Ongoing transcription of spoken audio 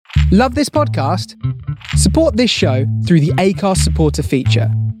Love this podcast? Support this show through the Acast supporter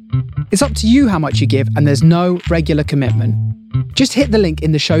feature. It's up to you how much you give, and there's no regular commitment. Just hit the link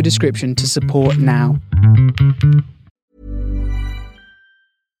in the show description to support now.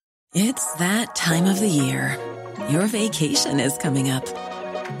 It's that time of the year. Your vacation is coming up.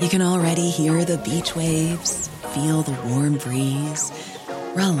 You can already hear the beach waves, feel the warm breeze,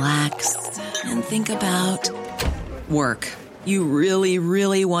 relax, and think about work. You really,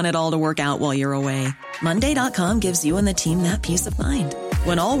 really want it all to work out while you're away. Monday.com gives you and the team that peace of mind.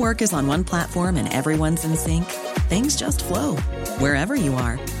 When all work is on one platform and everyone's in sync, things just flow. Wherever you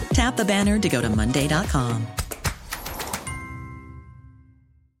are, tap the banner to go to Monday.com.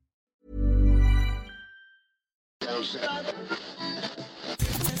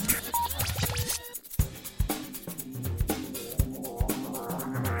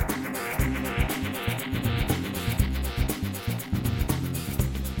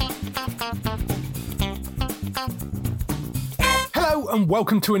 Hello and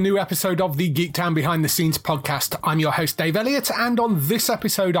welcome to a new episode of the Geektown Behind the Scenes podcast. I'm your host Dave Elliott, and on this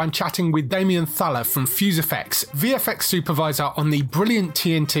episode I'm chatting with Damien Thaler from Fuse FX, VFX supervisor on the brilliant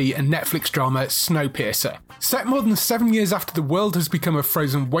TNT and Netflix drama Snowpiercer. Set more than 7 years after the world has become a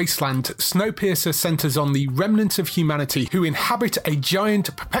frozen wasteland, Snowpiercer centres on the remnants of humanity who inhabit a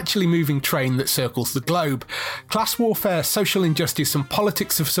giant, perpetually moving train that circles the globe. Class warfare, social injustice and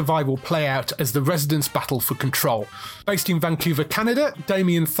politics of survival play out as the residents battle for control. Based in Vancouver, Canada,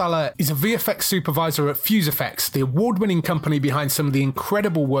 Damien Thaler is a VFX supervisor at Fuse FX, the award-winning company behind some of the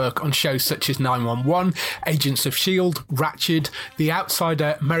incredible work on shows such as 911, Agents of S.H.I.E.L.D., Ratched, The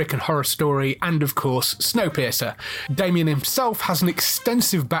Outsider, American Horror Story, and of course, Snowpiercer. Damien himself has an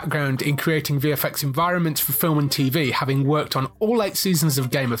extensive background in creating VFX environments for film and TV, having worked on all 8 seasons of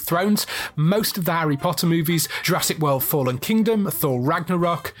Game of Thrones, most of the Harry Potter movies, Jurassic World Fallen Kingdom, Thor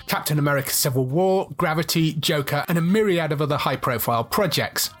Ragnarok, Captain America Civil War, Gravity, Joker, and a myriad of other high-profile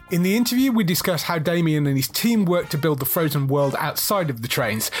projects. In the interview, we discuss how Damien and his team work to build the frozen world outside of the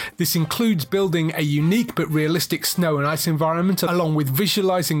trains. This includes building a unique but realistic snow and ice environment, along with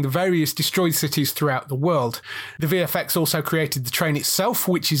visualising the various destroyed cities throughout the world. The VFX also created the train itself,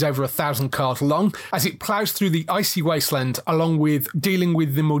 which is over 1,000 cars long, as it ploughs through the icy wasteland, along with dealing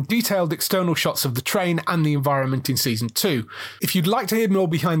with the more detailed external shots of the train and the environment in Season 2. If you'd like to hear more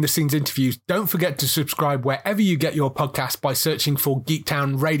behind-the-scenes interviews, don't forget to subscribe wherever you get your podcast by searching for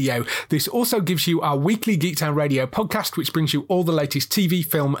Geektown Radio. This also gives you our weekly Geektown Radio podcast, which brings you all the latest TV,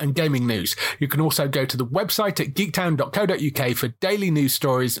 film and gaming news. You can also go to the website at geektown.co.uk for daily news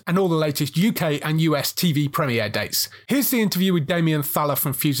stories and all the latest UK and US TV premiere dates. Here's the interview with Damien Thaler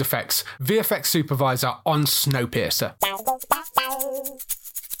from Fuse FX, VFX supervisor on Snowpiercer.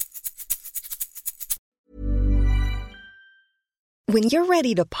 When you're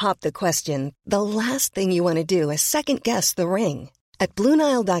ready to pop the question, the last thing you want to do is second-guess the ring. At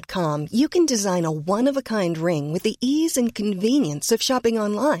BlueNile.com, you can design a one-of-a-kind ring with the ease and convenience of shopping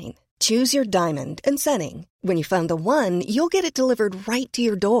online. Choose your diamond and setting. When you find the one, you'll get it delivered right to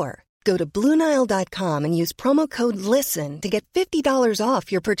your door. Go to BlueNile.com and use promo code LISTEN to get $50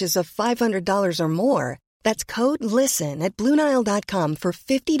 off your purchase of $500 or more. That's code LISTEN at BlueNile.com for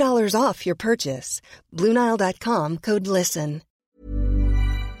 $50 off your purchase. BlueNile.com, code LISTEN.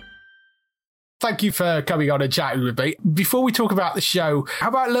 Thank you for coming on and chatting with me. Before we talk about the show, how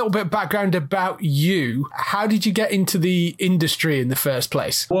about a little bit of background about you? How did you get into the industry in the first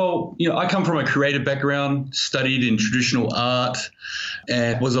place? Well, I come from a creative background, studied in traditional art,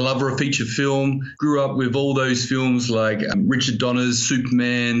 and was a lover of feature film. Grew up with all those films like Richard Donner's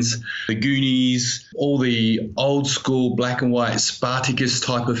Superman's, The Goonies, all the old school black and white Spartacus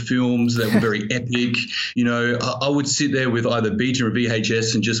type of films that were very epic. I would sit there with either Beta or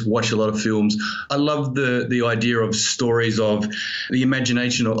VHS and just watch a lot of films. I love the idea of stories, of the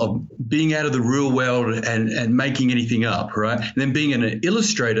imagination of being out of the real world and making anything up, right? And then being an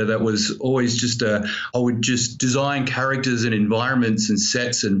illustrator, that was always just I would just design characters and environments and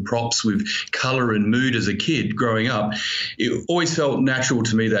sets and props with color and mood as a kid growing up. It always felt natural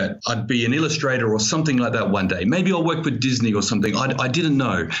to me that I'd be an illustrator or something like that one day. Maybe I'll work for Disney or something. I didn't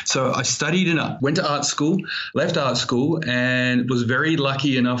know. So I studied and went to art school, left art school, and was very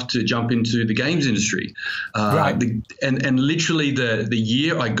lucky enough to jump into the games industry. Right. And literally the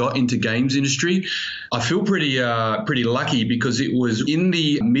year I got into games industry, I feel pretty lucky because it was in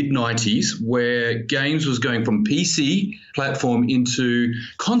the mid-90s where games was going from PC platform into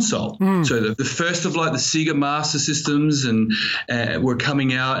console. So the first of like the Sega Master Systems and were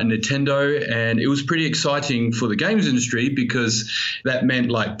coming out, and Nintendo, and it was pretty exciting for the games industry because that meant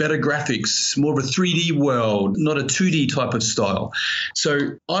like better graphics, more of a 3D world, not a 2D type of style.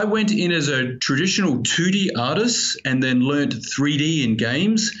 So I went in as a traditional 2D artist and then learned 3D in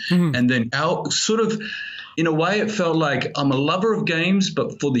games, and then in a way, it felt like I'm a lover of games,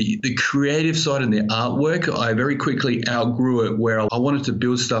 but for the creative side and the artwork, I very quickly outgrew it where I wanted to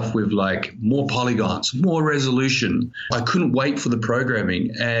build stuff with like more polygons, more resolution. I couldn't wait for the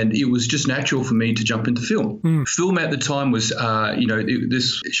programming, and it was just natural for me to jump into film. Film at the time was,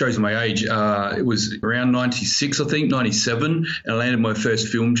 this shows my age. It was around 96, I think, 97, and I landed my first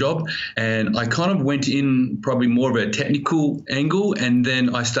film job. And I kind of went in probably more of a technical angle, and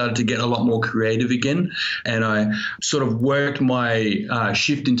then I started to get a lot more creative again. And I sort of worked my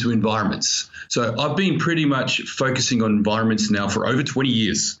shift into environments. So I've been pretty much focusing on environments now for over 20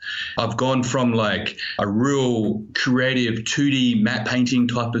 years. I've gone from like a real creative 2D matte painting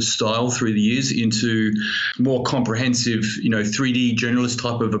type of style through the years into more comprehensive, 3D generalist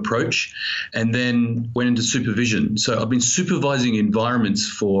type of approach, and then went into supervision. So I've been supervising environments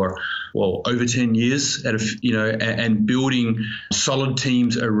for over 10 years and building solid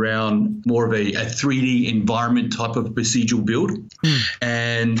teams around more of a 3D environment type of procedural build.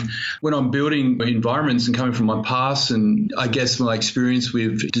 And when I'm building environments and coming from my past and I guess my experience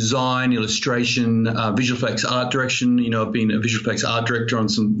with design, illustration, visual effects, art direction, I've been a visual effects art director on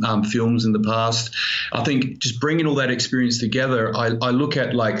some films in the past. I think just bringing all that experience together, I look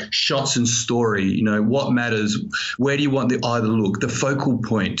at like shots and story, what matters, where do you want the eye to look, the focal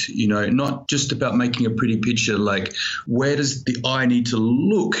point, not just about making a pretty picture, like where does the eye need to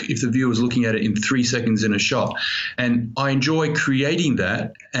look if the viewer is looking at it in 3 seconds in a shot. And I enjoy creating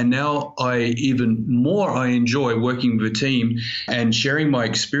that. And now I enjoy working with a team and sharing my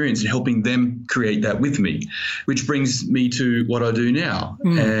experience and helping them create that with me, which brings me to what I do now.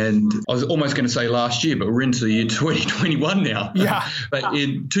 And I was almost going to say last year, but we're into the year 2021 now. Yeah. But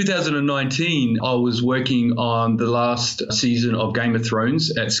in 2019, I was working on the last season of Game of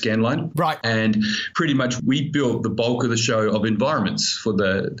Thrones at Scanline. Right. And pretty much we built the bulk of the show of environments for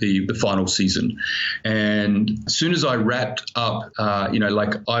the final season. And as soon as I wrapped up,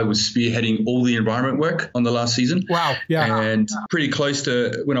 I was spearheading all the environment work on the last season. Wow. Yeah. And pretty close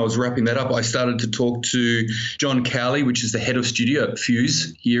to when I was wrapping that up, I started to talk to John Cowley, which is the head of studio at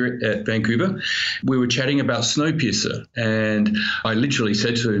Fuse here at Vancouver. We were chatting about Snowpiercer. And I literally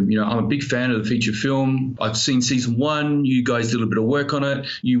said to him, I'm a big fan of the feature film. I've seen season 1. You guys did a bit of work on it.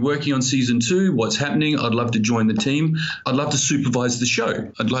 You working on season 2? What's happening? I'd love to join the team. I'd love to supervise the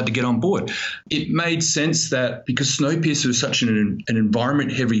show. I'd like to get on board. It made sense that because Snowpiercer is such an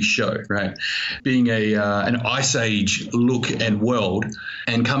environment-heavy show, right? Being an Ice Age look and world,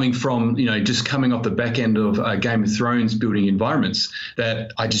 and coming from, just coming off the back end of Game of Thrones building environments,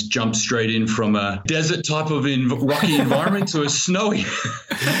 that I just jumped straight in from a desert type of rocky environment to a snowy,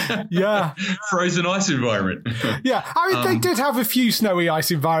 frozen ice environment. Yeah, I mean, they did have a few snowy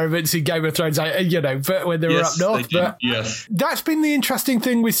ice environments in Game of Thrones, when they were up north. But that's been the interesting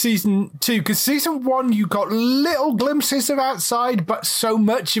thing with season 2, because season 1 you got little glimpses of outside, but so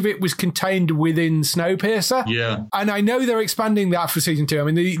much of it was contained within Snowpiercer. Yeah, and I know they're expanding that for season 2. I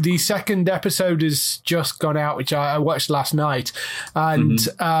mean, the second episode has just gone out, which I watched last night, and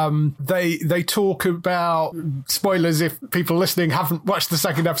they talk about, spoilers if people listening haven't watched the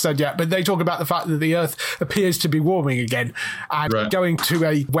second episode yet, but they talk about the fact that the Earth appears to be warming again, and going to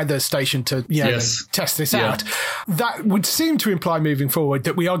a weather station to test this out. That would seem to imply moving forward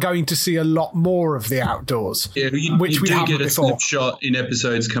that we are going to see a lot more of the outdoors. Yeah, which we do get a snapshot in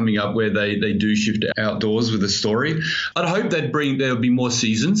episodes coming up where they do shift outdoors with a story. I'd hope there'll be more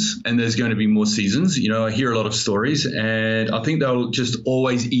seasons, and there's going to be more seasons. I hear a lot of stories, and I think they'll just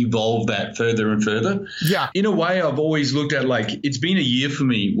always evolve that further and further. Yeah. In a way, I've always looked at it's been a year for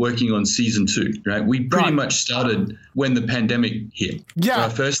me working on season 2, right? We pretty much started when the pandemic hit. Yeah. So I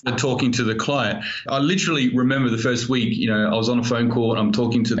first started talking to the client. I literally remember the first week, I was on a phone call and I'm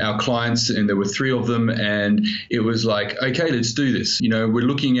talking to our clients, and there were 3 of them, and it was like, okay, let's do this. We're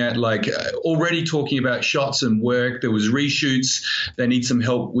looking at already talking about shots and work. There was reshoots they need some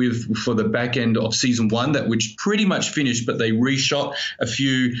help with for the back end of season 1, which pretty much finished, but they reshot a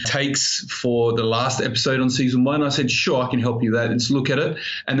few takes for the last episode on season 1. I said, sure, I can help you with that. Let's look at it.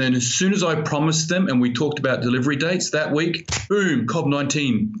 And then as soon as I promised them and we talked about delivery dates that week, boom, COVID-19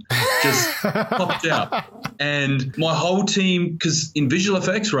 screen just popped out. And my whole team, because in visual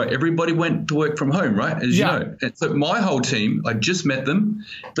effects, right, everybody went to work from home, right, as you know. And so my whole team, I just met them.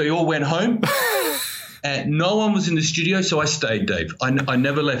 They all went home. And no one was in the studio, so I stayed, Dave. I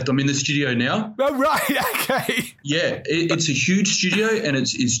never left. I'm in the studio now. Oh, right. Okay. Yeah, it's a huge studio, and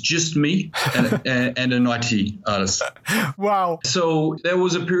it's just me and an IT artist. Wow. So there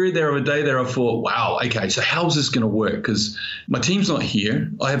was a period there of a day there I thought, wow, okay, so how's this going to work? Because my team's not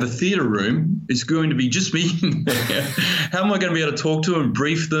here. I have a theatre room. It's going to be just me in there. How am I going to be able to talk to them,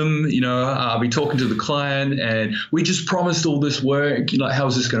 brief them? You know, I'll be talking to the client, and we just promised all this work. You know,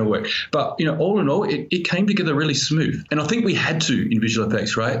 how's this going to work? But, you know, all in all, it came together really smooth. And I think we had to in visual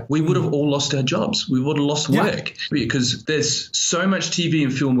effects, right? We would have all lost our jobs. We would have lost work because there's so much TV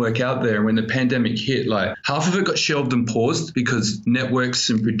and film work out there. And when the pandemic hit, like half of it got shelved and paused because networks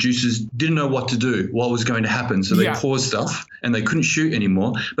and producers didn't know what to do, what was going to happen. So they paused stuff and they couldn't shoot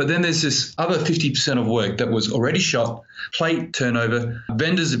anymore. But then there's this other 50% of work that was already shot, plate turnover,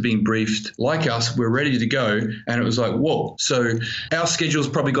 vendors have been briefed, like us, we're ready to go. And it was like, whoa. So our schedules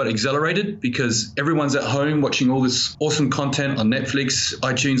probably got accelerated because everyone's at home watching all this awesome content on Netflix,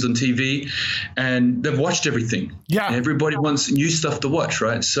 iTunes, on TV, and they've watched everything. Yeah. And everybody wants new stuff to watch,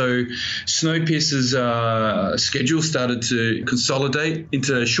 right? So Snowpiercer's schedule started to consolidate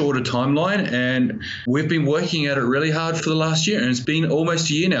into a shorter timeline, and we've been working at it really hard for the last year, and it's been almost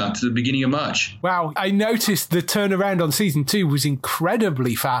a year now to the beginning of March. Wow. I noticed the turnaround on season 2 was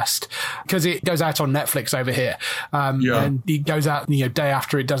incredibly fast because it goes out on Netflix over here. And it goes out, you know, day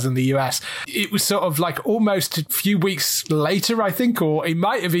after it does in the US. It was sort of like almost a few weeks later, I think, or it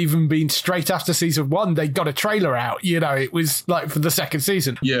might have even been straight after season 1, they got a trailer out. You know, it was like for the second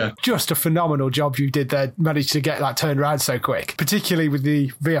season. Yeah. Just a phenomenal job you did there, managed to get that turned around so quick, particularly with the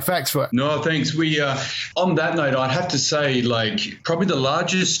VFX work. No, thanks. We, on that note, I'd have to say, like, probably the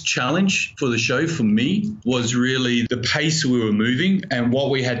largest challenge for the show for me was really the pace we were moving and what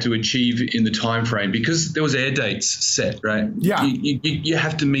we had to achieve in the time frame, because there was air dates set, right? Yeah. You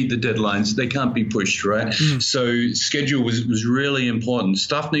have to meet the deadlines. They can't be pushed, right? So schedule was really important.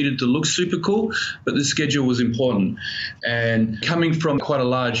 Stuff needed to look super cool, but the schedule was important. And coming from quite a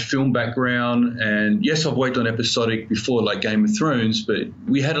large film background, and yes, I've worked on episodic before, like Game of Thrones, but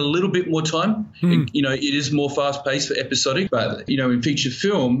we had a little bit more time. You know, it is more fast paced for episodic, but, you know, in feature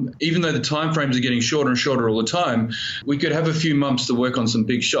film, even though the time frames are getting shorter and shorter all the time, we could have a few months to work on some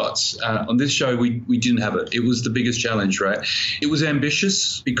big shots. On this show, we didn't have it. It was the biggest challenge, right? It was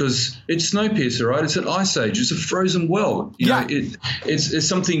ambitious because it's Snowpiercer, right? It's an ice age. It's a frozen world. You know, it's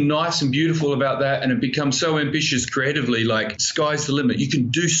something nice and beautiful about that, and it becomes so ambitious creatively, like sky's the limit. You can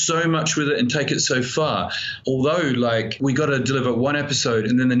do so much with it and take it so far. Although, like, we got to deliver one episode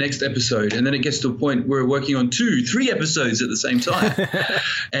and then the next episode, and then it gets to a point where we're working on 2-3 episodes at the same time.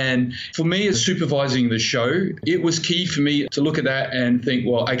 And for me, as supervising the show, it was key for me to look at that and think,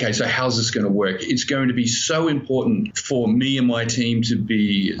 well, okay, so how's this going to work? It's going to be so important for me and my team to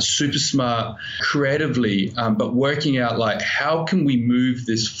be super smart creatively, but working out, like, how can we move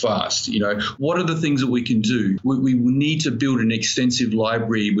this fast? You know, what are the things that we can do? We need to build an extensive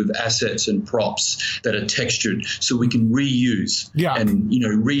library with assets and props that are textured so we can reuse and, you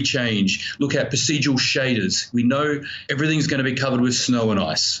know, rechange. Look at procedural shaders. We know everything's going to be covered with snow and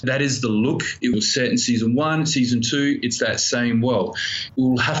ice. That is the look. It was set in season 1, season 2. It's that same world.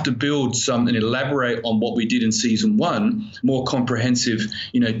 We'll have to build some and elaborate on what we did in season 1, more comprehensive,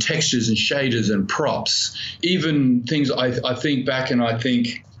 you know, textures and shaders and props. Even things I think back and I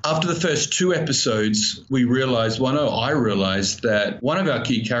think, after the first 2 episodes, I realized that one of our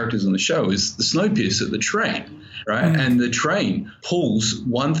key characters on the show is the Snowpiercer, the train, right? And the train pulls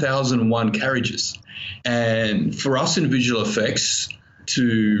 1001 carriages. And for us in visual effects,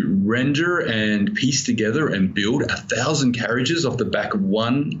 to render and piece together and build 1,000 carriages off the back of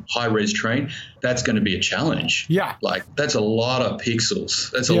one high-res train, that's going to be a challenge. Yeah. Like, that's a lot of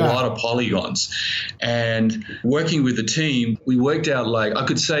pixels. That's a lot of polygons. And working with the team, we worked out, like, I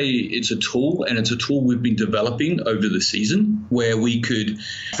could say it's a tool, and it's a tool we've been developing over the season, where we could,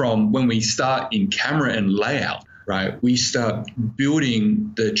 from when we start in camera and layout, right, we start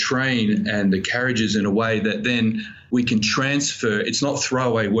building the train and the carriages in a way that then we can transfer. It's not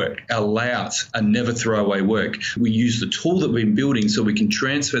throwaway work. Our layouts are never throwaway work. We use the tool that we've been building so we can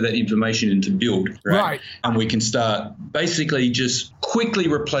transfer that information into build, right? And we can start basically just quickly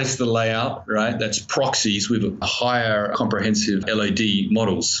replace the layout, right? That's proxies with higher comprehensive LED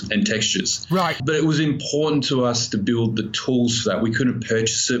models and textures. Right. But it was important to us to build the tools for that. We couldn't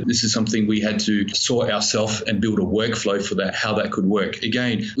purchase it. This is something we had to sort ourselves and build a workflow for that, how that could work.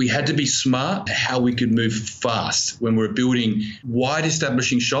 Again, we had to be smart how we could move fast. when we're building wide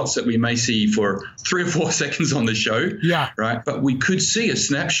establishing shots that we may see for 3 or 4 seconds on the show. Yeah. Right. But we could see a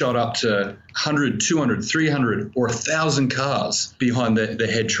snapshot up to 100, 200, 300 or 1,000 cars behind the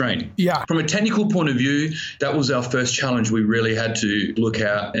head train. Yeah. From a technical point of view, that was our first challenge. We really had to look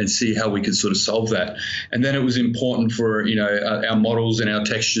at and see how we could sort of solve that. And then it was important for, our models and our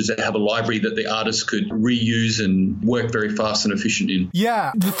textures to have a library that the artists could reuse and work very fast and efficient in.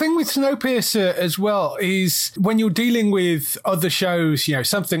 Yeah. The thing with Snowpiercer as well is when you're dealing with other shows,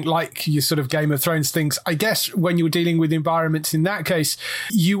 something like your sort of Game of Thrones things, I guess when you're dealing with environments in that case,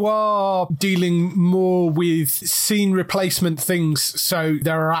 you are dealing more with scene replacement things. So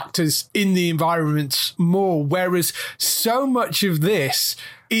there are actors in the environments more, whereas so much of this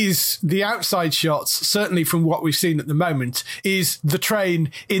is the outside shots, certainly from what we've seen at the moment, is the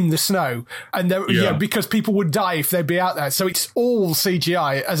train in the snow. And because people would die if they'd be out there. So it's all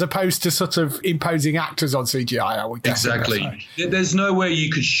CGI as opposed to sort of imposing actors on CGI, I would guess. Exactly. There's nowhere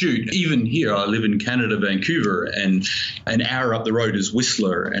you could shoot. Even here, I live in Canada, Vancouver, and an hour up the road is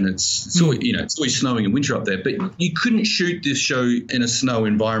Whistler, and it's always snowing in winter up there. But you couldn't shoot this show in a snow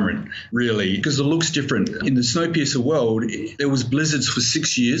environment, really, because it looks different. In the Snowpiercer world, there was blizzards for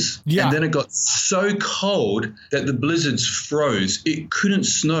 6 years. Yeah. And then it got so cold that the blizzards froze. It couldn't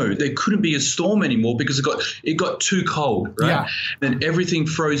snow. There couldn't be a storm anymore because it got too cold, right? Yeah. Then everything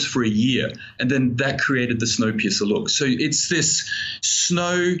froze for a year. And then that created the Snowpiercer look. So it's this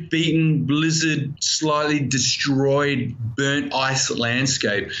snow-beaten, blizzard, slightly destroyed, burnt ice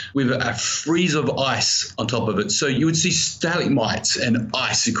landscape with a freeze of ice on top of it. So you would see stalagmites and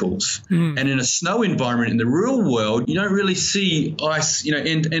icicles. And in a snow environment in the real world, you don't really see ice,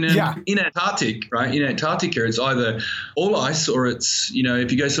 in Antarctic, right? In Antarctica, it's either all ice or it's,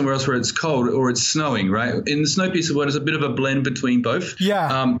 if you go somewhere else where it's cold or it's snowing, right? In the Snowpiercer world, it's a bit of a blend between both. Yeah.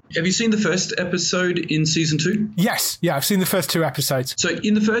 Have you seen the first episode in season 2? Yes. Yeah, I've seen the first 2 episodes. So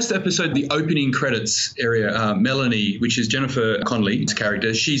in the first episode, the opening credits area, Melanie, which is Jennifer Connelly's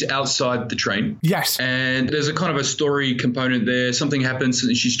character, she's outside the train. Yes. And there's a kind of a story component there. Something happens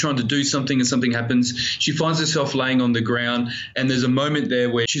and she's trying to do something and something happens. She finds herself laying on the ground and there's a moment there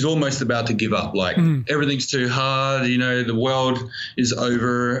where she's almost about to give up, like everything's too hard, the world is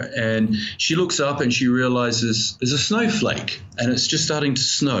over, and she looks up and she realizes there's a snowflake and it's just starting to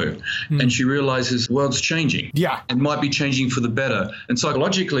snow and she realizes the world's changing. Yeah. It might be changing for the better, and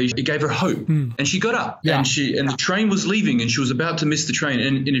psychologically it gave her hope and she got up and the train was leaving and she was about to miss the train,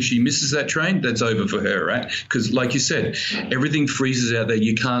 and if she misses that train, that's over for her, right? Because like you said, everything freezes out there.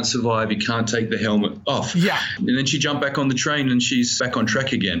 You can't survive, you can't take the helmet off. And then she jumped back on the train and she's back on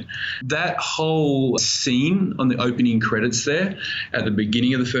track again. That whole scene on the opening credits there at the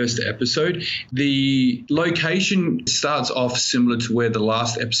beginning of the first episode, the location starts off similar to where the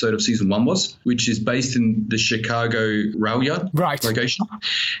last episode of season 1 was, which is based in the Chicago rail yard location.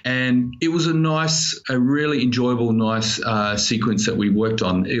 And it was a really enjoyable, nice sequence that we worked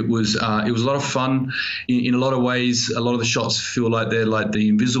on. It was a lot of fun in a lot of ways. A lot of the shots feel like they're like the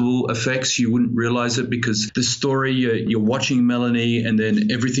invisible effects. You wouldn't realize it because the story, you're watching Melanie and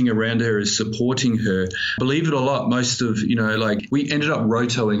then everything around her is supporting her. Believe it or not, most of, we ended up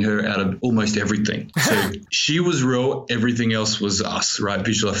rotoing her out of almost everything. So she was real, everything else was us, right?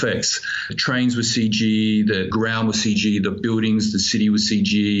 Visual effects. The trains were CG, the ground was CG, the buildings, the city was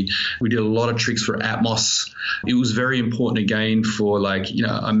CG. We did a lot of tricks for Atmos. It was very important again for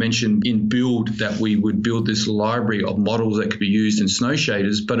I mentioned in build that we would build this library of models that could be used in snow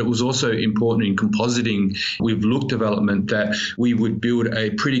shaders, but it was also important in compositing with look development that we would build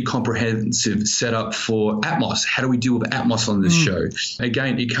a pretty comprehensive setup for Atmos. How do we deal with Atmos on this show?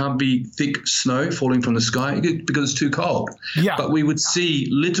 Again, it can't be thick snow falling from the sky because it's too cold. Yeah. But we would see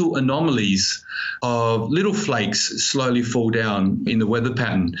little anomalies of little flakes slowly fall down in the weather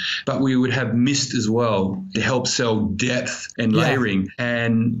pattern. But we would have mist as well to help sell depth and layering.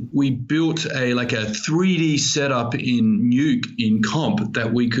 And we built a 3D setup in Nuke in Comp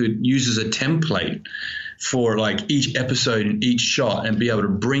that we could use as a template for each episode and each shot and be able to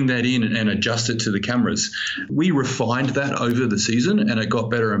bring that in and adjust it to the cameras. We refined that over the season and it got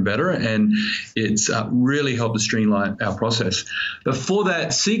better and better, and it's really helped to streamline our process. But for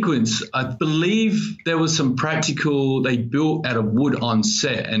that sequence, I believe there was some practical, they built out of wood on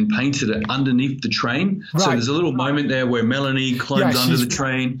set and painted it underneath the train. Right. So there's a little moment there where Melanie climbs under the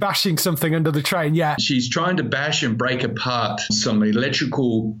train. Bashing something under the train, She's trying to bash and break apart some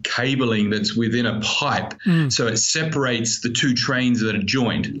electrical cabling that's within a pipe pipe. So it separates the two trains that are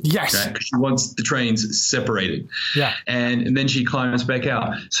joined. Yes. Okay? 'Cause she wants the trains separated. Yeah. And then she climbs back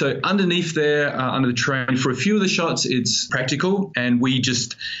out. So underneath there, under the train, for a few of the shots, it's practical. And we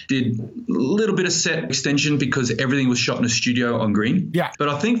just did a little bit of set extension because everything was shot in a studio on green. Yeah. But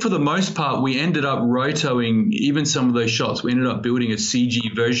I think for the most part, we ended up rotoing even some of those shots. We ended up building a CG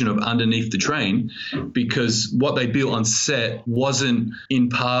version of underneath the train because what they built on set wasn't in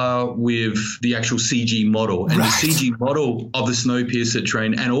par with the actual CG model. And the CG model of the Snowpiercer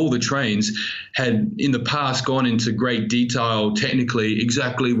train and all the trains had in the past gone into great detail technically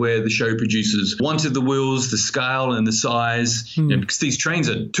exactly where the show producers wanted the wheels, the scale and the size, because these trains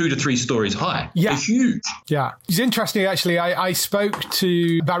are 2 to 3 stories high. Yeah. They're huge. Yeah. It's interesting, actually. I spoke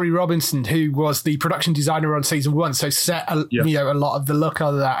to Barry Robinson, who was the production designer on season 1, so set a lot of the look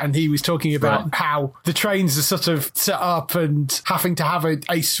of that, and he was talking about how the trains are sort of set up and having to have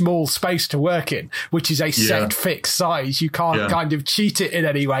a small space to work in, which is a set fixed size. You can't kind of cheat it in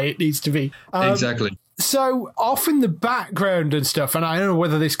any way. It needs to be. Exactly. So off in the background and stuff, and I don't know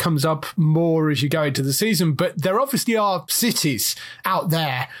whether this comes up more as you go into the season, but there obviously are cities out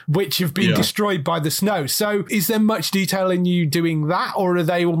there which have been destroyed by the snow. So is there much detail in you doing that, or are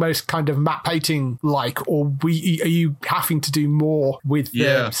they almost kind of map painting like, or are you having to do more with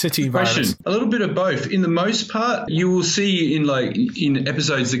the city environments? A little bit of both. In the most part, you will see in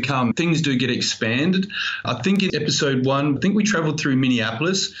episodes that come, things do get expanded. I think in episode 1, I think we traveled through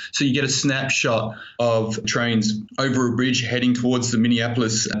Minneapolis, so you get a snapshot of trains over a bridge heading towards the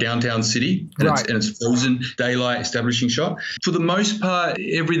Minneapolis downtown city, and it's frozen daylight establishing shot. For the most part,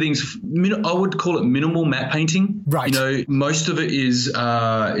 everything's I would call it minimal map painting. Right. You know, most of it is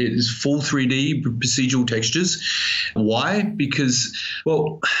full 3D procedural textures. Why? Because,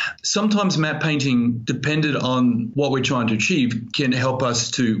 well, sometimes map painting, dependent on what we're trying to achieve, can help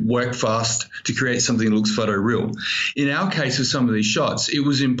us to work fast to create something that looks photoreal. In our case with some of these shots, it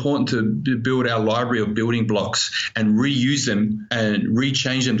was important to build our library of building blocks and reuse them and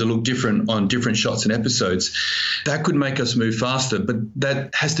rechange them to look different on different shots and episodes. That could make us move faster, but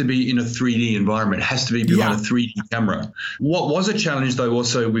that has to be in a 3D environment. It has to be behind a 3D camera. What was a challenge, though,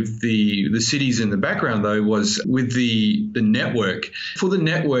 also with the cities in the background, though, was with the network. For the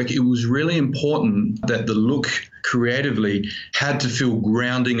network, it was really important that the look creatively had to feel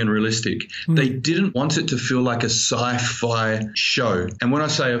grounding and realistic. They didn't want it to feel like a sci-fi show. And when I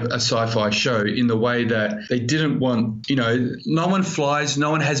say a sci-fi show, in the way that they didn't want, no one flies, no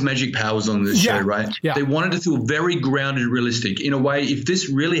one has magic powers on this show, right? Yeah. They wanted to feel very grounded, realistic. In a way, if this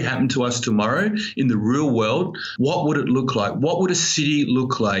really happened to us tomorrow in the real world, what would it look like? What would a city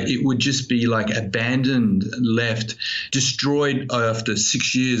look like? It would just be like abandoned, left, destroyed after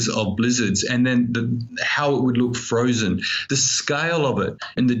 6 years of blizzards, and then how it would look frozen, the scale of it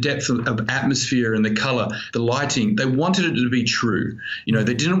and the depth of atmosphere and the color, the lighting. They wanted it to be true.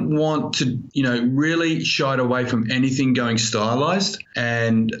 They didn't want to, really shied away from anything going stylized,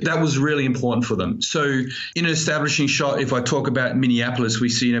 and that was really important for them. So in an establishing shot, if I talk about Minneapolis, we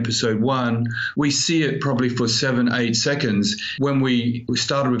see in episode 1, we see it probably for 7-8 seconds. When we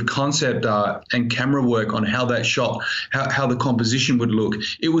started with concept art and camera work on how that shot, how the composition would look,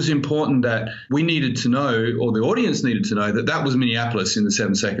 it was important that we needed to know, or the audience needed to know, that was Minneapolis in the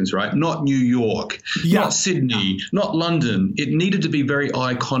 7 seconds, right? Not New York, not Sydney, not London. It needed to be very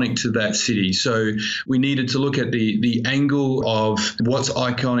iconic to that city. So we needed to look at the angle of what's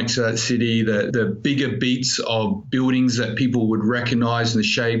iconic to that city, the bigger beats of buildings that people would recognize, and the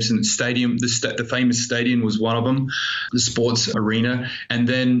shapes, and the stadium, the famous stadium was one of them, the sports arena, and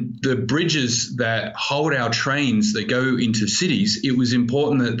then the bridges that hold our trains that go into cities. It was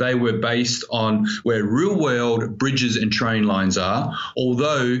important that they were based on where real world bridges and train lines are,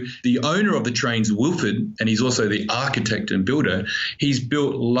 although the owner of the trains, Wilford, and he's also the architect and builder, he's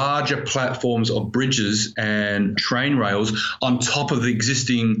built larger platforms of bridges and train rails on top of the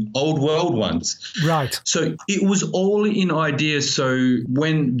existing old world ones. Right. So it was all in idea. So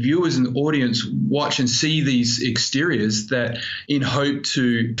when viewers and audience watch and see these exteriors, that in hope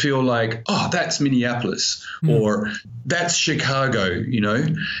to feel like, oh, that's Minneapolis or that's Chicago,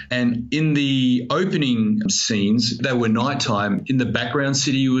 and in the opening scenes, they were nighttime. In the background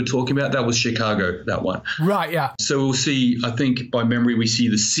city you were talking about, that was Chicago, that one. Right, yeah. So we'll see, I think by memory, we see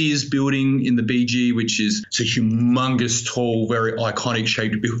the Sears building in the BG, which is a humongous, tall, very iconic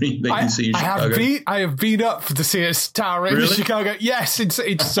shaped building that you can see in Chicago. I have been up the Sears Tower in Chicago. Yes, it's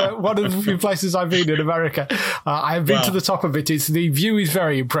one of the few places I've been in America. I have been to the top of it. The view is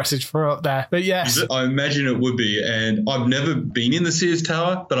very impressive from up there. But yes. I imagine it would be. And I've never been in the Sears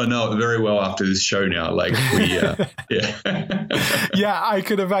Tower, but I know it very well after this show now. Like, Yeah, I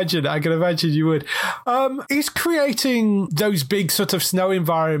can imagine you would. Is creating those big sort of snow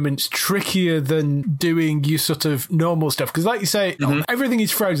environments trickier than doing your sort of normal stuff? Because like you say, everything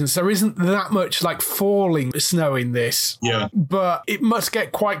is frozen, so there isn't that much like falling snow in this. Yeah. But it must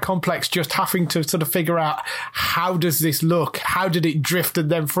get quite complex just having to sort of figure out how does this look? How did it drift and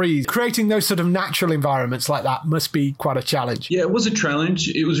then freeze? Creating those sort of natural environments like that must be quite a challenge. Yeah, it was a challenge.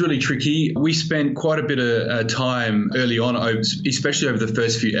 It was really tricky. We spent quite a bit of time early on, especially over the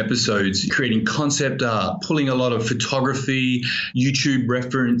first few episodes, creating concept art, pulling a lot of photography, YouTube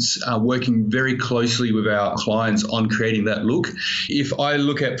reference, working very closely with our clients on creating that look. If I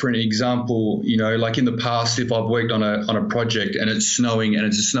look at, for an example, like in the past, if I've worked on a project and it's snowing and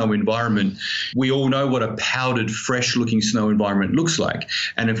it's a snow environment, we all know what a powdered, fresh-looking snow environment looks like.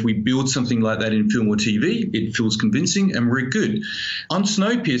 And if we build something like that in film or TV, it feels convincing and we're good. On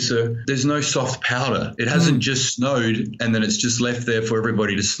Snowpiercer, there's no soft powder. It hasn't just snowed and then it's just left there for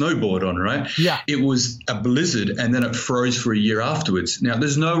everybody to snowboard on, right? Yeah. It was a blizzard and then it froze for a year afterwards. Now,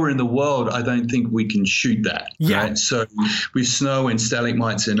 there's nowhere in the world I don't think we can shoot that. Yeah. Right? So with snow and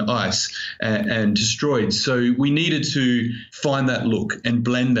stalagmites and ice and destroyed. So we needed to find that look and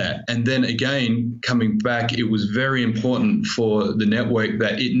blend that. And then again, coming back, it was very important for the network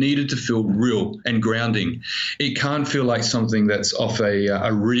that it needed to feel real and grounding. It can't feel like something that's off a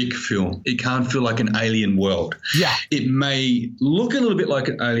Riddick film. It can't feel like an alien world. Yeah. It may look a little bit like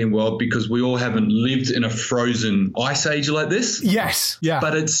an alien world because we all haven't lived in a frozen ice age like this. Yes. Yeah.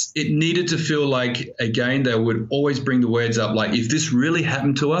 But it needed to feel like, again, they would always bring the words up like, if this really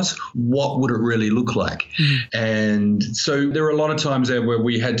happened to us, what would it really look like? And so there were a lot of times there where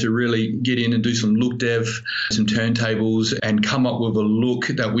we had to really get in and do some look dev, some turntables, and come up with a look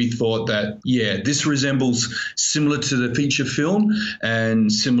that we thought that, this resembles similar to the feature film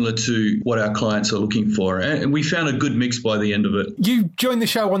and similar to what our clients are looking for. And we found a good mix by the end of it. You joined the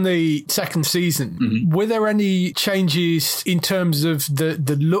show on the second season. Were there any changes in terms of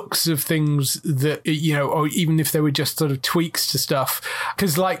the looks of things that, or even if they were just sort of tweaks to stuff?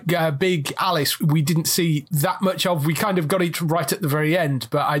 Because like Big Alice, we didn't see that much of. We kind of got it right at the very end,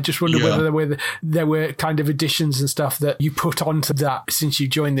 but I just wonder whether there were kind of additions and stuff that you put onto that since you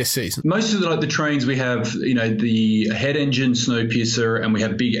joined this season. Most of the trains we have, the head engine Snowpiercer, and we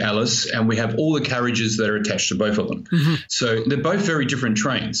have Big Alice, and we have all the carriages that are attached to both of them. So they're both very different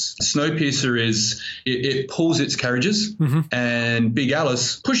trains. Snowpiercer it pulls its carriages, and Big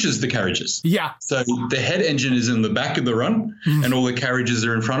Alice pushes the carriages. Yeah. So the head engine is in the back of the run, and all the carriages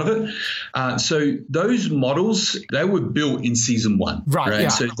are in front of it. So those models, they were built in season 1. Right. Yeah.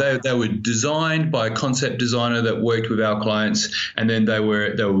 So they were designed by a concept designer that worked with our clients, and then they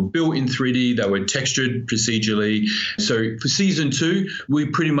were built in 3D. They were textured procedurally. So for season 2, we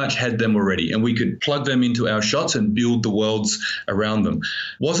pretty much had them already, and we could plug them into our shots and build the worlds around them.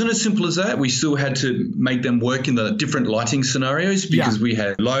 Wasn't as simple as that. We still had to make them work in the different lighting scenarios because we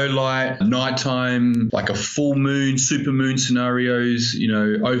had low light, nighttime, like a full moon, super moon scenarios,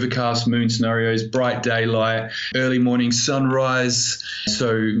 overcast moon scenarios, bright daylight, early morning sunrise.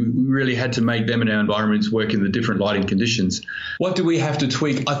 So we really had to make them and our environments work in the different lighting conditions. What do we have to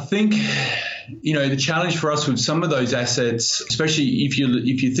tweak? I think the challenge for us with some of those assets, especially if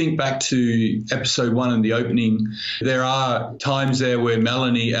you think back to episode 1 and the opening, there are times there where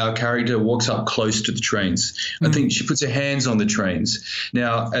Melanie, our character, walks up close to the trains. I think she puts her hands on the trains.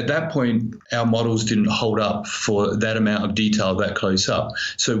 Now, at that point, our models didn't hold up for that amount of detail that close up.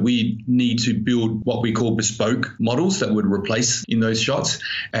 So we need to build what we call bespoke models that would replace in those shots.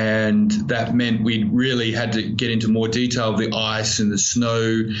 And that meant we really had to get into more detail of the ice and the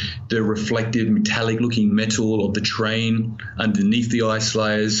snow, the reflective metallic looking metal of the train underneath the ice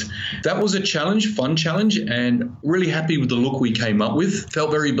layers. That was a challenge, fun challenge, and really happy with the look we came up with.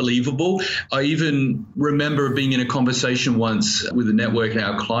 Felt very believable. I even remember being in a conversation once with the network and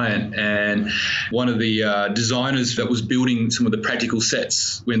our client, and one of the designers that was building some of the practical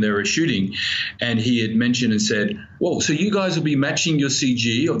sets when they were shooting, and he had mentioned and said, well, so you guys will be matching your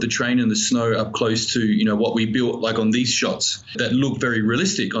CG of the train and the snow up close to, what we built like on these shots that look very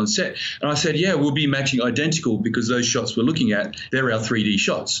realistic on set. And I said, yeah, we'll be matching identical because those shots we're looking at, they're our 3D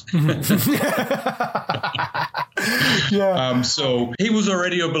shots. So he was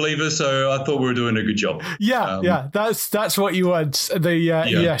already a believer, so I thought we were doing a good job. That's what you want.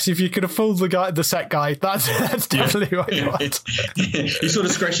 Yes, if you could have fooled the set guy, that's definitely what you want. He sort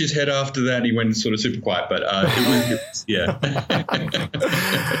of scratched his head after that and he went sort of super quiet, but it was.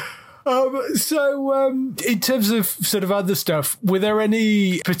 So in terms of sort of other stuff, were there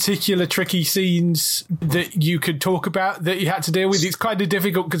any particular tricky scenes that you could talk about that you had to deal with? It's kind of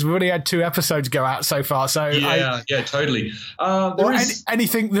difficult because we've only had 2 episodes go out so far. So yeah, totally.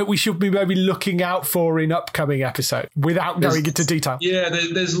 Anything that we should be maybe looking out for in upcoming episodes without going into detail? Yeah,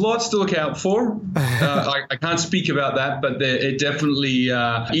 there's lots to look out for. I can't speak about that, but it definitely,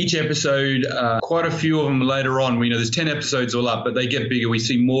 each episode, quite a few of them later on, there's 10 episodes all up, but they get bigger. We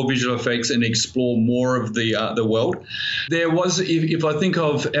see more visual effects and explore more of the world. There was, if I think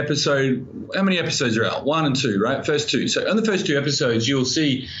of how many episodes are out? 1 and 2, right? First 2. So on the first 2 episodes, you'll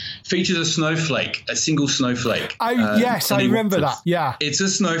see features a snowflake, a single snowflake. Yes, I remember that. Yeah. It's a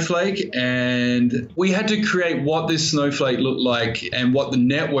snowflake, and we had to create what this snowflake looked like and what the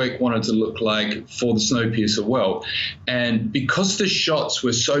network wanted to look like for the Snowpiercer world. And because the shots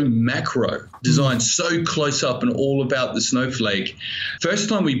were so macro, designed so close up and all about the snowflake, first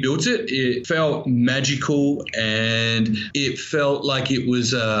time we built it, it felt magical and it felt like it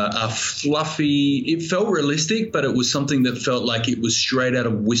was a fluffy, it felt realistic, but it was something that felt like it was straight out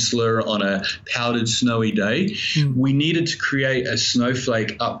of Whistler on a powdered snowy day. We needed to create a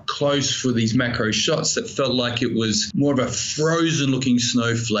snowflake up close for these macro shots that felt like it was more of a frozen looking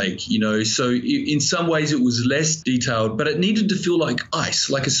snowflake, so in some ways it was less detailed, but it needed to feel like ice,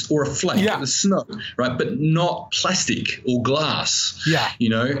 or a flake, the snow, right? But not plastic or glass,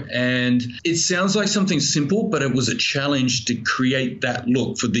 and it sounds like something simple, but it was a challenge to create that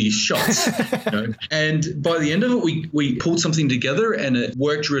look for these shots. And by the end of it, we pulled something together and it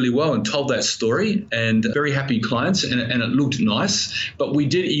worked really well and told that story, and very happy clients, and it looked nice. But we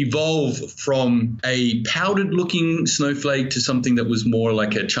did evolve from a powdered looking snowflake to something that was more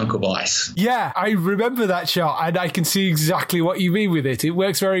like a chunk of ice. Yeah, I remember that shot and I can see exactly what you mean with it. It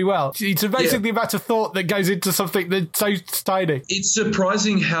works very well. It's amazing the amount of thought that goes into something that's so tiny. It's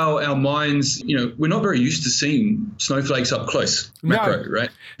surprising how our minds, we're not very used to seeing snowflakes up close, macro, right?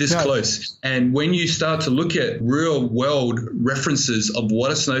 This close. And when you start to look at real world references of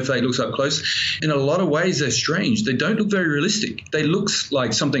what a snowflake looks up close, in a lot of ways they're strange. They don't look very realistic. They look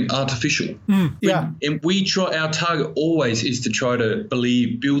like something artificial. And our target always is to try to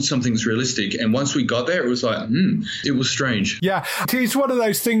build something that's realistic. And once we got there, it was like, it was strange. Yeah. It's one of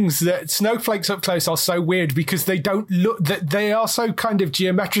those things that snowflakes up close are so weird because they don't look, that they are so kind of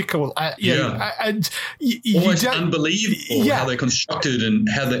geometrical. And almost unbelievable how they're constructed and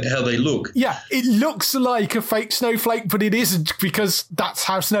how they look. Yeah. It looks like a fake snowflake, but it isn't, because that's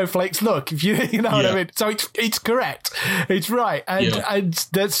how snowflakes look. If you know what I mean. So it's correct. It's right. And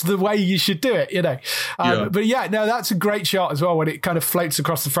that's the way you should do it, But that's a great shot as well when it kind of floats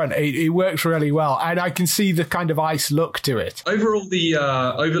across the front. It works really well. And I can see the kind of ice look to it. Overall,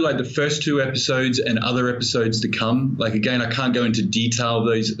 over the first 2 episodes and other episodes to come, again, I can't go into detail of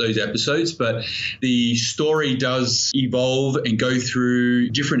those episodes, but the story does evolve and go through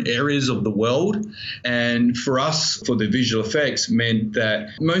different areas of the world. And for us, for the visual effects, meant that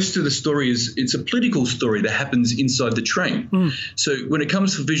most of the story it's a political story that happens inside the train. So when it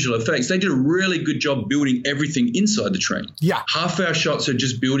comes to visual effects, they did a really good job building everything inside the train. Yeah. Half our shots are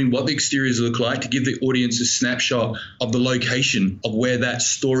just building what the exteriors look like to give the audience a snapshot of the location of where that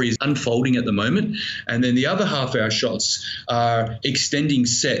story is unfolding at the moment. And then the other half our shots are extending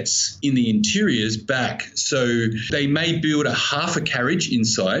sets in the interiors back. So they may build a half a carriage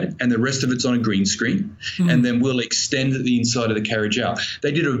inside and the rest of it's on a green screen. And then we'll extend the inside of the carriage out.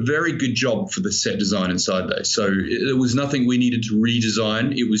 They did a very good job for the set design inside though. So it was nothing we needed to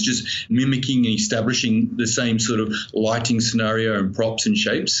redesign. It was just mimicking and establishing the same sort of lighting scenario and props and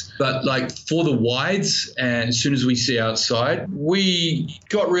shapes. But for the wides, and as soon as we see outside, we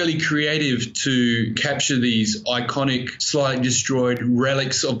got really creative to capture these iconic, slightly destroyed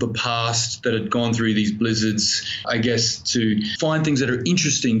relics of the past that had gone through these blizzards, I guess, to find things that are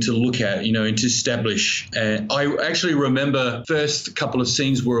interesting to look at, and to establish. And I actually remember first couple of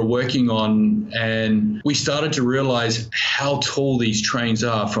scenes we were working on, and we started to realize how tall these trains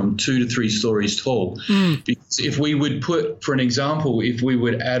are, from 2 to 3 stories tall. Because if we would put, for an example, if we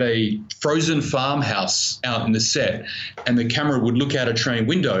would add a frozen farmhouse out in the set and the camera would look out a train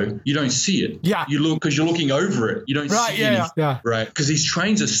window, you don't see it. Yeah. You look, because you're looking over it. You don't see anything. Right. Because these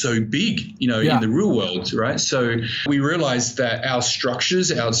trains are so big, in the real world, right? So we realized that our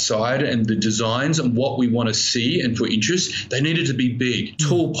structures outside and the designs and what we want to see and for interest, they needed to be big,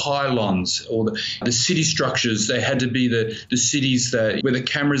 tall pylons, or the city structures. They had to be the cities that where the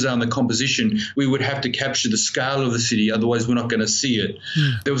cameras are and the composition. We would have to capture the scale of the city, otherwise we're not going to see it.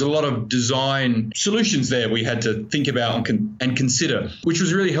 There was a lot of design solutions there we had to think about and consider, which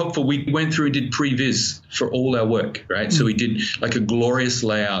was really helpful. We went through and did previs for all our work, right? So we did a glorified glorious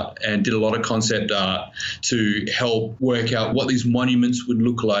layout and did a lot of concept art to help work out what these monuments would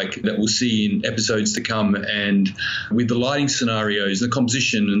look like that we'll see in episodes to come, and with the lighting scenarios, the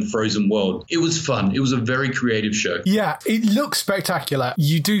composition and the frozen world. It was fun. It was a very creative show. Yeah, it looks spectacular.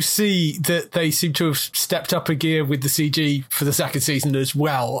 You do see that they seem to have stepped up a gear with the CG for the second season as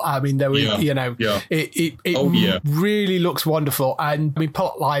well. I mean, there were, it really looks wonderful. And I mean,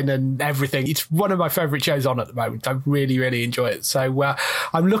 plotline and everything. It's one of my favourite shows on at the moment. I really, really enjoy it. So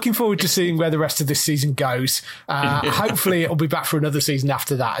I'm looking forward to seeing where the rest of this season goes. Hopefully it'll be back for another season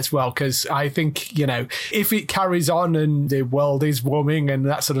after that as well, because I think, if it carries on and the world is warming and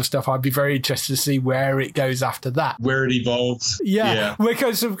that sort of stuff, I'd be very interested to see where it goes after that. Where it evolves. Yeah,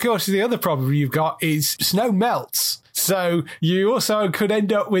 because of course the other problem you've got is snow melts. So you also could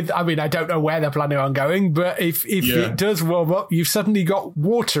end up with, I mean, I don't know where they're planning on going, but if it does warm up, you've suddenly got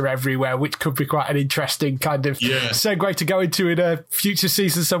water everywhere, which could be quite an interesting kind of segue to go into in a future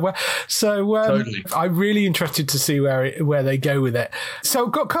season somewhere. So totally. I'm really interested to see where they go with it. So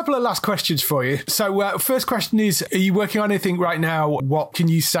I've got a couple of last questions for you. So first question is, are you working on anything right now? What can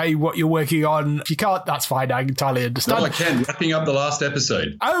you say what you're working on? If you can't, that's fine. I entirely understand. No, I can. Wrapping up the last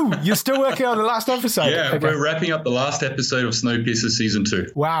episode. Oh, you're still working on the last episode? Yeah, okay. We're wrapping up the last episode of Snowpiercer season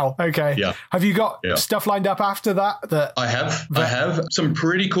 2. Wow. Okay. Yeah. Have you got stuff lined up after that? I have some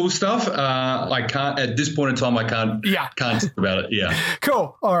pretty cool stuff. I can't at this point in time. I can't talk about it. Yeah.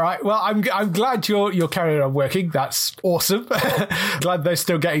 Cool. All right. Well, I'm glad you're carrying on working. That's awesome. Glad they're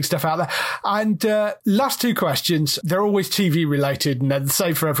still getting stuff out there. And last two questions. They're always TV related, and they're the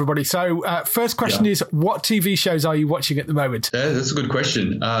same for everybody. So first question is, what TV shows are you watching at the moment? That's a good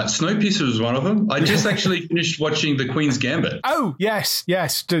question. Snowpiercer was one of them. I just actually finished watching The Queen's Gambit. Oh, yes.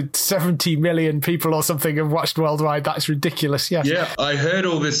 70 million people or something have watched worldwide. That's ridiculous. Yes. Yeah, I heard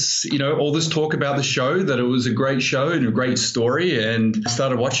all this talk about the show, that it was a great show and a great story, and I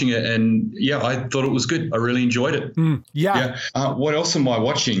started watching it, and I thought it was good. I really enjoyed it. What else am I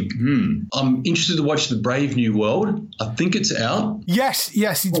watching? I'm interested to watch The Brave New World. I think it's out. Yes.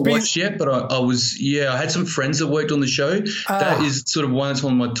 It's not watched yet, but I had some friends that worked on the show. That is sort of one that's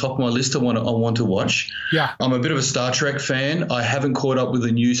on my top of my list I want to watch. Yeah. I'm a bit of a Star Trek fan. I haven't caught up with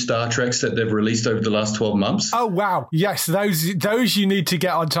the new Star Treks that they've released over the last 12 months. Oh, wow. Yes, those you need to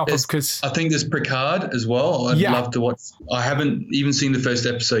get on top of, because I think there's Picard as well. I'd love to watch. I haven't even seen the first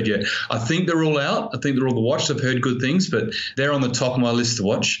episode yet. I think they're all out. I think they're all the watch. I've heard good things, but they're on the top of my list to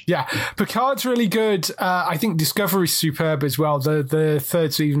watch. Yeah, Picard's really good. I think Discovery's superb as well. The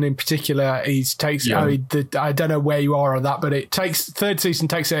third season in particular takes. Yeah. I don't know where you are on that, but third season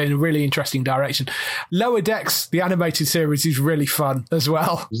takes it in a really interesting direction. Lower Decks, the animated series, is really fun as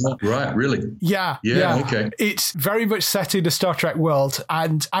well. Right, really? Yeah. Okay. It's very much set in a Star Trek world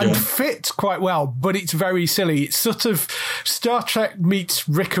and fits quite well, but it's very silly. It's sort of Star Trek meets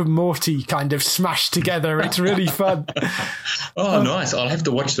Rick and Morty kind of smashed together. It's really fun. Oh, nice. I'll have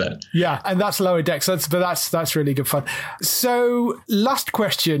to watch that. Yeah, and that's Lower Decks. That's really good fun. So, last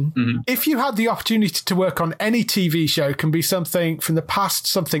question. Mm-hmm. If you had the opportunity to work on any TV show, can be something from the past,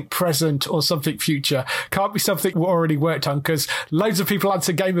 something present, or something future. Can't be something we already worked on, because loads of people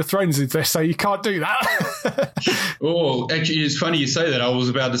answer Game of Thrones with this, so you can't do that. Oh, actually, it's funny you say that. I was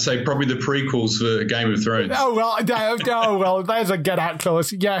about to say probably the prequels for Game of Thrones. Well, there's a get out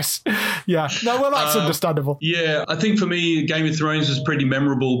clause. Yes. Yeah. No, well, that's understandable. Yeah, I think for me, Game of Thrones was pretty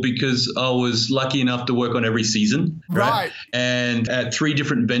memorable because I was lucky enough to work on every season. Right. And at 3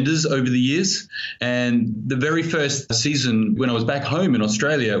 different vendors over the years. And the very first season, when I was back home in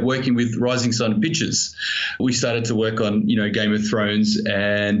Australia working with Rising Sun Pictures, we started to work on, Game of Thrones,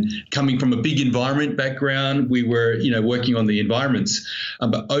 and coming from a big environment background, we were, working on the environments.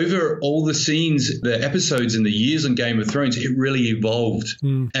 But over all the scenes, the episodes and the years on Game of Thrones, it really evolved.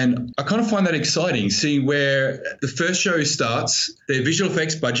 And I kind of find that exciting, seeing where the first show starts, their visual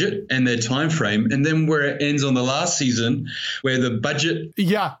effects budget and their time frame, and then where it ends on the last season, where the budget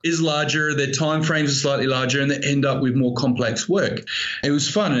is larger, their time frames are slightly larger, and they end up with more complex work. It was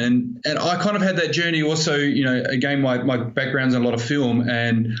fun. And I kind of had that journey also, again, my background's in a lot of film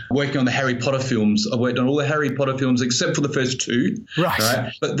and working on the Harry Potter films. I worked on all the Harry Potter films except for the first 2.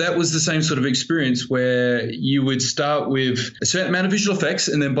 Right? But that was the same sort of experience where you would start with a certain amount of visual effects,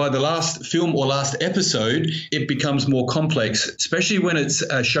 and then by the last film or last episode, it becomes more complex, especially when it's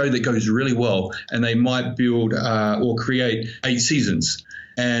a show that goes really well and they might build or create 8 seasons.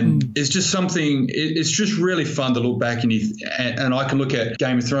 And it's just something, it's just really fun to look back and I can look at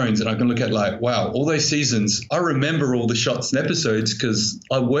Game of Thrones and I can look at like, wow, all those seasons, I remember all the shots and episodes because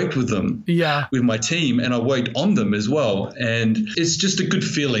I worked with them with my team and I worked on them as well. And it's just a good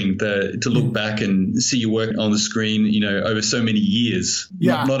feeling to look back and see your work on the screen, you know, over so many years.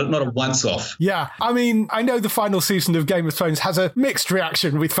 Yeah. Not a once off. Yeah. I mean, I know the final season of Game of Thrones has a mixed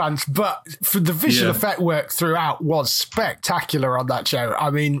reaction with fans, but for the visual effect work throughout was spectacular on that show. I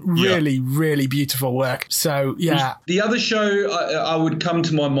mean, really, really beautiful work. So, yeah. The other show I would come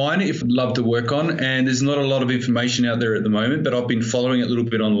to my mind if I'd love to work on, and there's not a lot of information out there at the moment, but I've been following it a little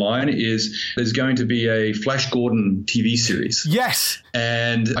bit online, is there's going to be a Flash Gordon TV series. Yes.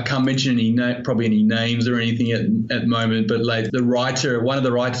 And I can't mention any names or anything at the moment, but like one of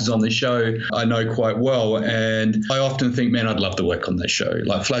the writers on the show I know quite well, and I often think, man, I'd love to work on that show.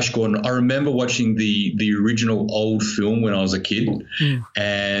 Like Flash Gordon, I remember watching the original old film when I was a kid,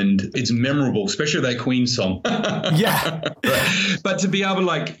 and it's memorable, especially that Queen song. But to be able to,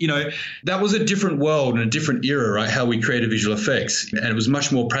 like, you know, that was a different world and a different era, right? How we created visual effects, and it was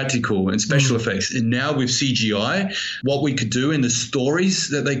much more practical and special effects. And now with CGI, what we could do in the stories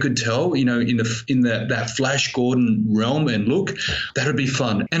that they could tell, you know, in that Flash Gordon realm and look, that'd be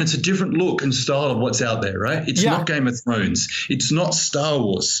fun. And it's a different look and style of what's out there, right? It's not Game of Thrones. It's not Star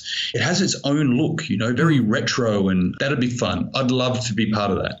Wars. It has its own look, you know, very retro, and that'd be fun. I'd love to be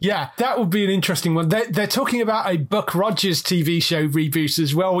part of that. Yeah, that would be an interesting one. They're talking about a Buck Rogers TV show reboot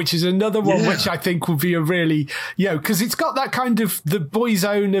as well, which is another one which I think would be a really, you know, because it's got that kind of the boy's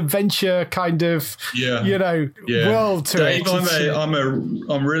own adventure kind of, you know, world to Dave, it.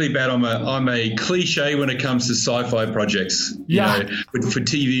 I'm really bad. I'm a cliche when it comes to sci-fi projects. You know, for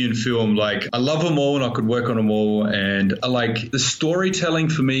TV and film. Like, I love them all and I could work on them all. And I like the storytelling.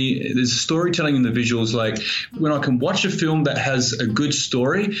 For me, there's storytelling in the visuals. Like, when I can watch a film that has a good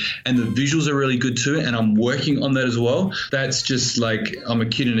story and the visuals are really good too, and I'm working on that as well, that's just like I'm a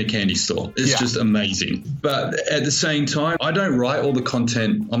kid in a candy store. It's just amazing. But at the same time, I don't write all the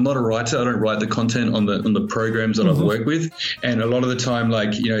content. I'm not a writer. I don't write the content on the programs that I've worked with. And a lot of the time,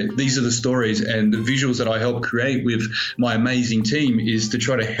 like, you know, these are the stories and the visuals that I help create with my amazing team is to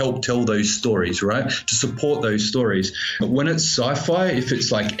try to help tell those stories, right? To support those stories. But when it's sci-fi, if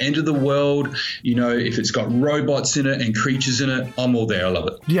it's like end of the world, you know, if it's got robots in it and creatures in it, I'm all there. I love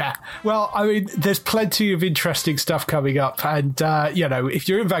it. Yeah. Well, I mean, there's plenty of interesting stuff coming up. And, you know, if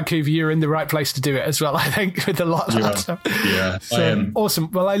you're in Vancouver, you're in the right place to do it as well, I think, with a lot of that stuff. Yeah, so, I am.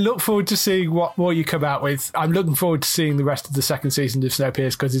 Awesome. Well, I look forward to seeing what more you come out with. I'm looking forward to seeing the rest of the second season of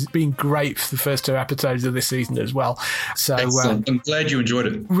Snowpiercer because it's been great for the first 2 episodes of this season as well. So I'm glad you enjoyed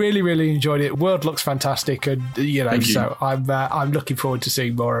it. Really, really enjoyed it. World looks fantastic, and you know, so I'm looking forward to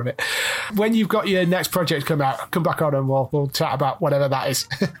seeing more of it. When you've got your next project come out, come back on and we'll chat about whatever that is.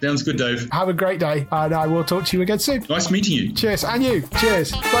 Sounds good, Dave. Have a great day, and I will talk to you again soon. Nice meeting you. Cheers, and you.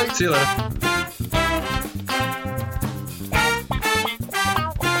 Cheers. Bye. See you later.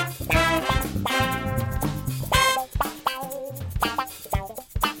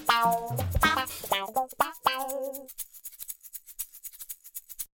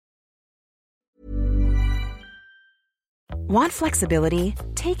 Want flexibility?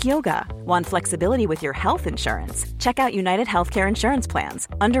 Take yoga. Want flexibility with your health insurance? Check out United Healthcare Insurance Plans.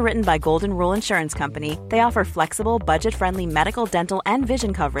 Underwritten by Golden Rule Insurance Company, they offer flexible, budget-friendly medical, dental, and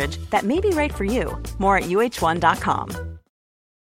vision coverage that may be right for you. More at UH1.com.